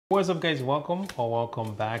What's up guys,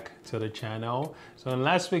 welcome back to the channel. So in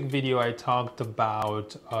last week's video I talked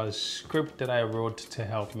about a script that I wrote to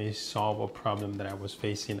help me solve a problem that I was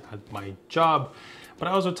facing at my job, but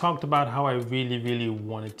I also talked about how I really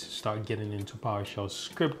wanted to start getting into PowerShell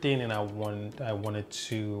scripting, and I wanted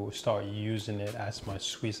to start using it as my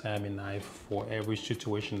Swiss Army knife for every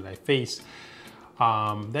situation that I face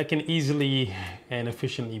that can easily and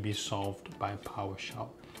efficiently be solved by PowerShell.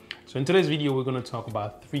 So in today's video, we're going to talk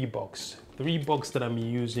about three books that I'm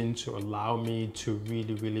using to allow me to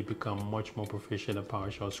really become much more proficient at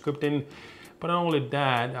PowerShell scripting. But not only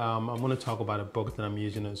that, I'm going to talk about a book that I'm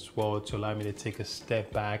using as well to allow me to take a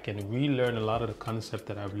step back and relearn a lot of the concept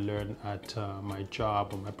that I've learned at my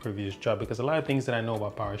job or my previous job, because a lot of things that I know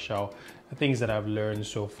about PowerShell are things that I've learned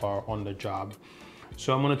so far on the job.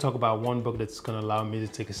 So I'm going to talk about one book that's going to allow me to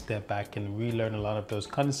take a step back and relearn a lot of those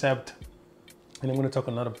concepts. And I'm going to talk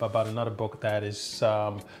about another book that is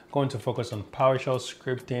going to focus on PowerShell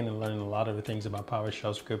scripting and learning a lot of the things about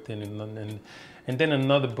PowerShell scripting, and then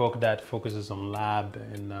another book that focuses on lab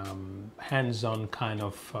and hands-on kind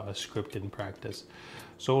of scripting practice.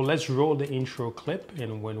 So let's roll the intro clip,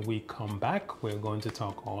 and when we come back, we're going to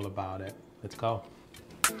talk all about it. Let's go.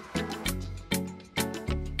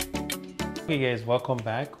 Hey guys, welcome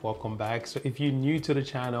back. So if you're new to the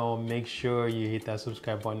channel, make sure you hit that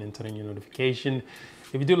subscribe button and turn on your notification.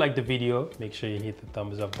 If you do like the video, make sure you hit the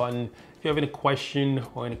thumbs up button. If you have any question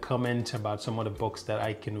or any comment about some of the books that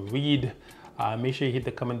I can read, make sure you hit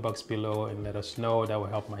the comment box below and let us know. That will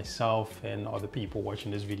help myself and other people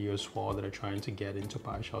watching this video as well that are trying to get into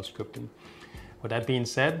PowerShell scripting. With that being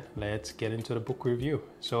said, let's get into the book review.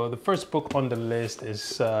 So the first book on the list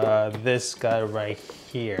is this guy right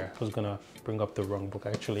here. I was gonna bring up the wrong book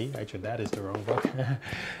actually that is the wrong book.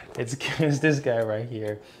 it's this guy right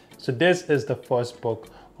here. So this is the first book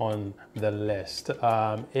on the list.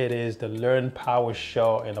 It is the Learn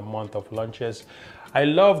PowerShell in a Month of Lunches. I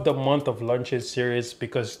love the Month of Lunches series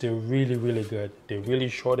because they're really good. They're really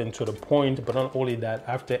short and to the point, but not only that,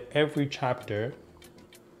 after every chapter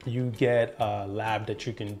you get a lab that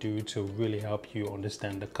you can do to really help you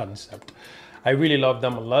understand the concept. I really love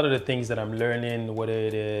them. A lot of the things that I'm learning, whether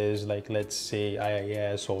it is like, let's say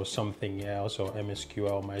IIS or something else, or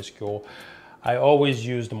MSQL, MySQL, I always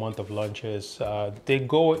use the Month of Lunches. They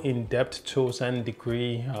go in depth to a certain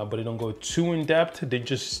degree, but they don't go too in depth. They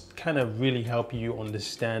just kind of really help you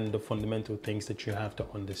understand the fundamental things that you have to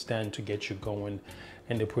understand to get you going.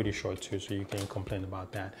 And they're pretty short too, so you can't complain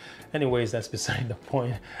about that. Anyways, that's beside the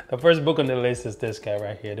point. The first book on the list is this guy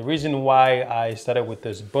right here. The reason why I started with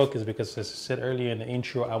this book is because, as I said earlier in the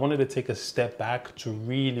intro, I wanted to take a step back to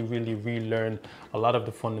really relearn a lot of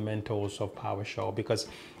the fundamentals of PowerShell, because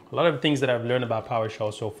a lot of the things that I've learned about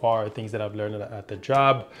PowerShell so far are things that I've learned at the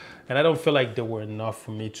job, and I don't feel like they were enough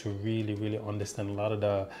for me to really understand a lot of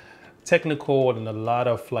the technical and a lot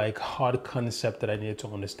of like hard concept that I needed to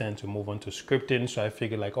understand to move on to scripting. So I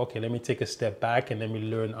figured like, okay, let me take a step back and let me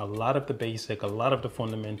learn a lot of the basic, a lot of the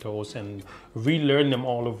fundamentals, and relearn them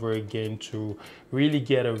all over again to really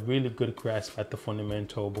get a really good grasp at the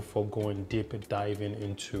fundamental before going deep and diving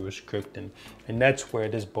into scripting. And that's where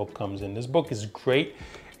this book comes in. This book is great.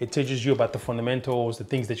 It teaches you about the fundamentals, the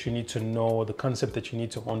things that you need to know, the concept that you need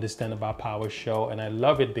to understand about PowerShell. And I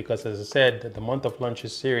love it because, as I said, the Month of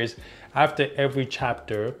Lunches series, after every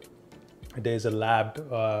chapter, there's a lab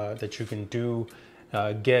that you can do,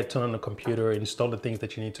 turn on the computer, install the things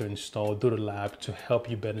that you need to install, do the lab to help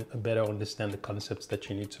you better understand the concepts that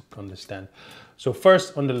you need to understand. So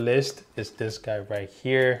first on the list is this guy right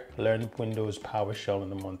here, Learn Windows PowerShell in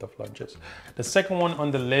the Month of Lunches. The second one on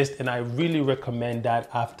the list, and I really recommend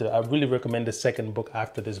the second book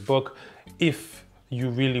after this book if you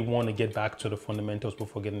really want to get back to the fundamentals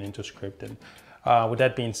before getting into scripting. With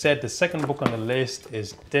that being said, the second book on the list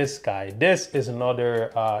is this guy. This is another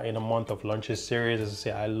in a Month of Lunches series. As I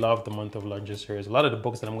say, I love the Month of Lunches series. A lot of the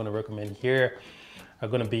books that I'm going to recommend here are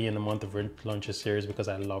going to be in the Month of Lunches series because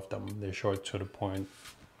I love them. They're short, to the point,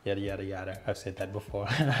 yada. I've said that before.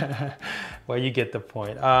 Well, you get the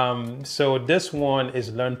point. So this one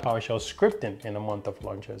is Learn PowerShell Scripting in a Month of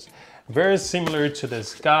Lunches. Very similar to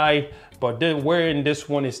this guy, but wherein this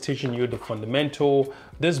one is teaching you the fundamental.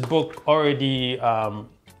 This book already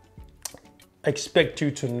expect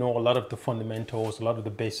you to know a lot of the fundamentals, a lot of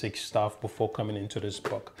the basic stuff before coming into this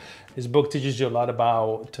book. This book teaches you a lot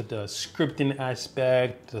about the scripting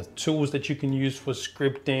aspect, the tools that you can use for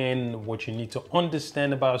scripting, what you need to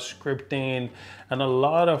understand about scripting, and a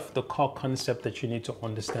lot of the core concept that you need to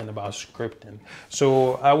understand about scripting.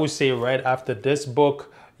 So I would say right after this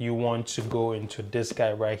book, you want to go into this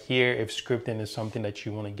guy right here. If scripting is something that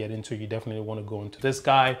you want to get into, you definitely want to go into this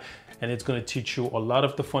guy, and it's going to teach you a lot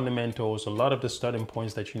of the fundamentals, a lot of the starting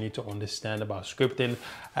points that you need to understand about scripting.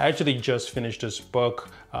 I actually just finished this book,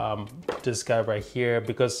 this guy right here,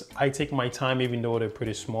 because I take my time, even though they're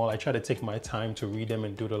pretty small. I try to take my time to read them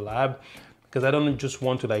and do the lab, because I don't just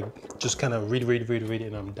want to like just kind of read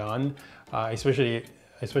and I'm done.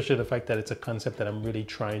 Especially the fact that it's a concept that I'm really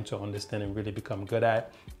trying to understand and really become good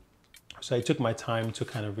at. So I took my time to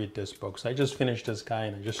kind of read this book. So I just finished this guy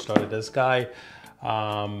and I just started this guy.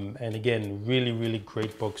 And again, really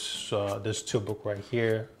great books. This 2 book right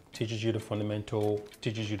here teaches you the fundamental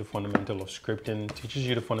of scripting, teaches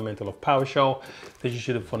you the fundamental of PowerShell, teaches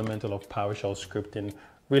you the fundamental of PowerShell scripting.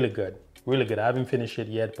 Really good. Really good. I haven't finished it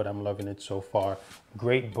yet, but I'm loving it so far.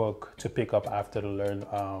 Great book to pick up after to learn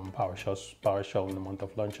PowerShell in the month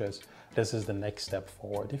of launches. This is the next step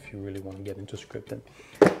forward if you really want to get into scripting.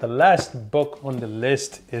 The last book on the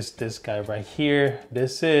list is this guy right here.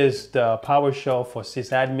 This is the PowerShell for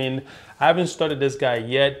Sysadmin. I haven't started this guy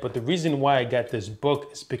yet, but the reason why I got this book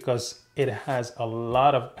is because it has a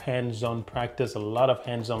lot of hands-on practice, a lot of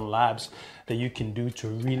hands-on labs that you can do to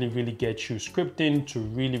really get you scripting, to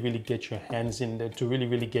really get your hands in there, to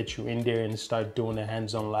really get you in there and start doing a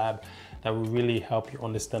hands-on lab that will really help you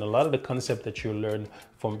understand a lot of the concept that you've learned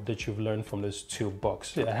from those 2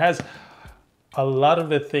 books. It has a lot of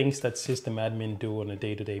the things that system admin do on a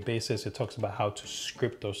day-to-day basis. It talks about how to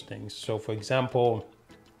script those things. So for example,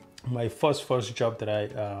 my first job that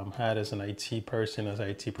I had as an IT person, as an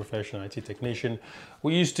IT professional, IT technician,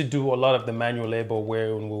 we used to do a lot of the manual labor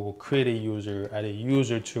where when we will create a user, add a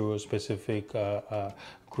user to a specific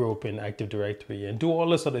group in Active Directory and do all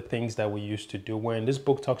those other things that we used to do. Where in this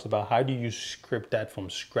book talks about how do you script that from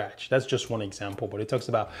scratch. That's just one example, but it talks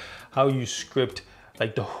about how you script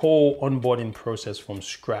like the whole onboarding process from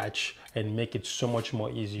scratch and make it so much more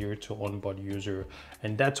easier to onboard user.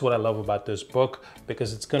 And that's what I love about this book,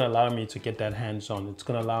 because it's going to allow me to get that hands-on. It's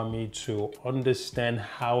going to allow me to understand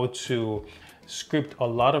how to script a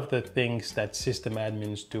lot of the things that system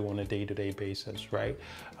admins do on a day-to-day basis, right?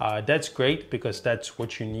 That's great because that's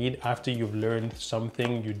what you need. After you've learned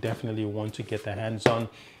something, you definitely want to get the hands-on.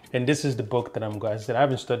 And this is the book that I said I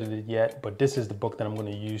haven't studied it yet, but this is the book that I'm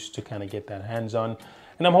going to use to kind of get that hands-on.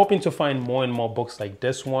 And I'm hoping to find more and more books like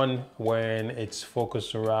this one when it's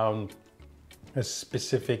focused around a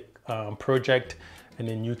specific project, and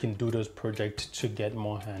then you can do those projects to get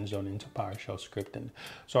more hands-on into PowerShell scripting.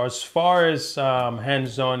 So as far as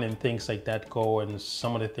hands-on and things like that go, and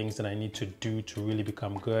some of the things that I need to do to really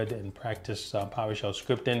become good and practice PowerShell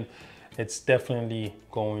scripting, it's definitely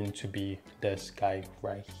going to be this guy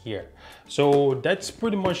right here. So that's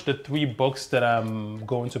pretty much the 3 books that I'm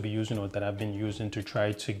going to be using, or that I've been using to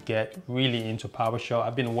try to get really into PowerShell.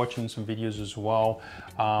 I've been watching some videos as well.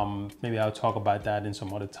 Maybe I'll talk about that in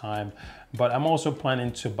some other time. But I'm also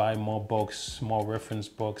planning to buy more books, more reference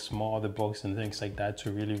books, more other books and things like that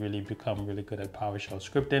to really become really good at PowerShell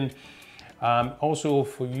scripting. Also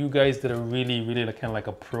for you guys that are really kind of like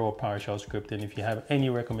a pro PowerShell scripting, if you have any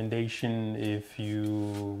recommendation, if you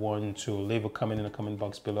want to leave a comment in the comment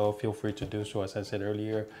box below, feel free to do so. As I said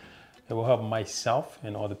earlier, it will help myself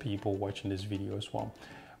and other people watching this video as well.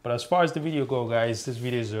 But as far as the video go, guys, this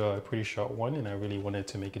video is a pretty short one and I really wanted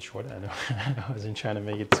to make it short. I know I wasn't trying to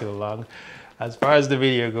make it too long. As far as the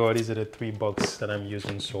video go, these are the 3 books that I'm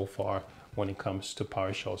using so far when it comes to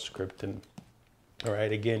PowerShell scripting. All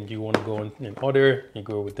right, again, you want to go in order. You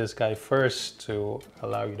go with this guy first to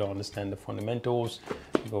allow you to understand the fundamentals.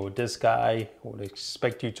 You go with this guy, would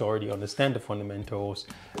expect you to already understand the fundamentals.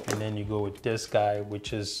 And then you go with this guy,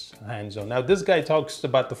 which is hands-on. Now, this guy talks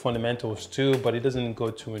about the fundamentals too, but it doesn't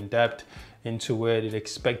go too in depth into it. It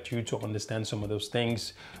expects you to understand some of those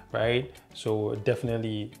things, right? So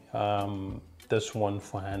definitely this one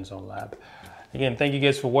for hands-on lab. Again, thank you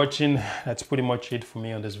guys for watching. That's pretty much it for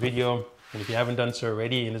me on this video. And if you haven't done so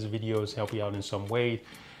already and this video has helped you out in some way,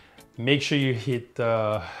 make sure you hit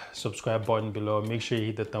the subscribe button below. Make sure you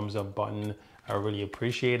hit the thumbs up button. I really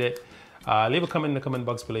appreciate it. Leave a comment in the comment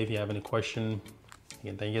box below if you have any question.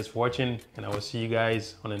 Again, thank you guys for watching, and I will see you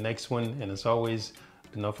guys on the next one. And as always,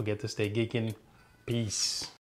 do not forget to stay geeking. Peace.